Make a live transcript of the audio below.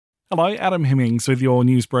Hello, Adam Hemmings with your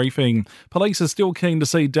news briefing. Police are still keen to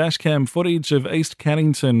see dashcam footage of East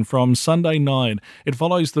Cannington from Sunday night. It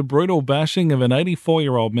follows the brutal bashing of an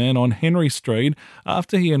 84-year-old man on Henry Street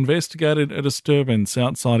after he investigated a disturbance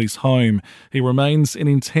outside his home. He remains in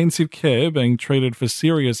intensive care, being treated for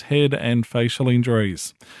serious head and facial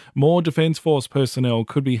injuries. More Defence Force personnel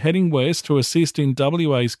could be heading west to assist in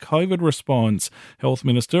WA's COVID response. Health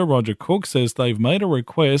Minister Roger Cook says they've made a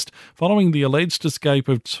request following the alleged escape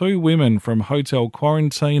of two women from hotel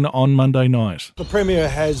quarantine on Monday night. The Premier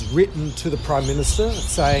has written to the Prime Minister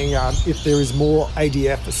saying if there is more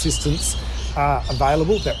ADF assistance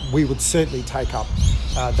available, that we would certainly take up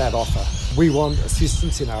that offer. We want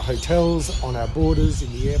assistance in our hotels, on our borders,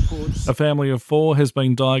 in the airports. A family of four has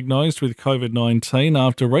been diagnosed with COVID-19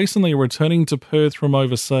 after recently returning to Perth from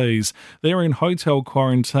overseas. They're in hotel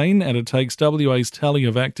quarantine and it takes WA's tally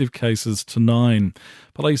of active cases to 9.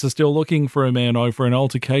 Police are still looking for a man over an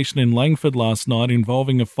altercation in Langford last night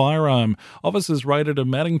involving a firearm. Officers raided a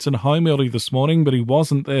Maddington home early this morning, but he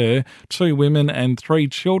wasn't there. 2 women and 3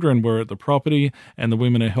 children were at the property, and the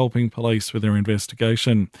women are helping police with their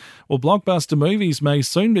investigation. Well, blockbuster movies may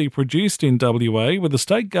soon be produced in WA, with the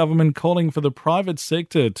state government calling for the private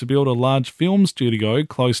sector to build a large film studio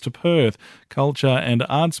close to Perth. Culture and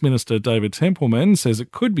Arts Minister David Templeman says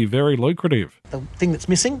it could be very lucrative. The thing that's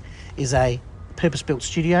missing is a purpose-built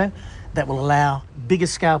studio that will allow bigger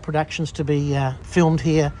scale productions to be filmed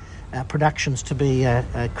here, productions to be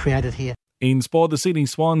created here. In sport, the Sydney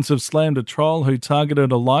Swans have slammed a troll who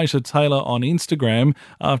targeted Elijah Taylor on Instagram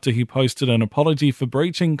after he posted an apology for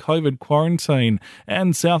breaching COVID quarantine.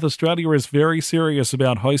 And South Australia is very serious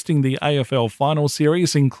about hosting the AFL final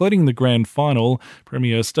series, including the grand final.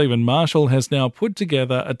 Premier Stephen Marshall has now put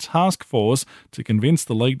together a task force to convince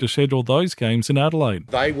the league to schedule those games in Adelaide.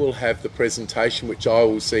 They will have the presentation, which I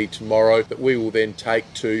will see tomorrow, that we will then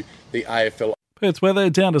take to the AFL. Perth's weather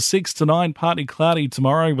down to 6 tonight, partly cloudy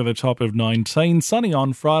tomorrow with a top of 19, sunny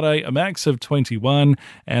on Friday, a max of 21,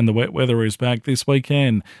 and the wet weather is back this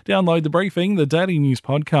weekend. Download The Briefing, the daily news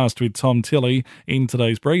podcast with Tom Tilley. In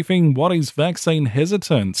today's briefing, what is vaccine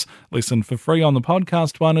hesitance? Listen for free on the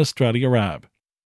Podcast One Australia app.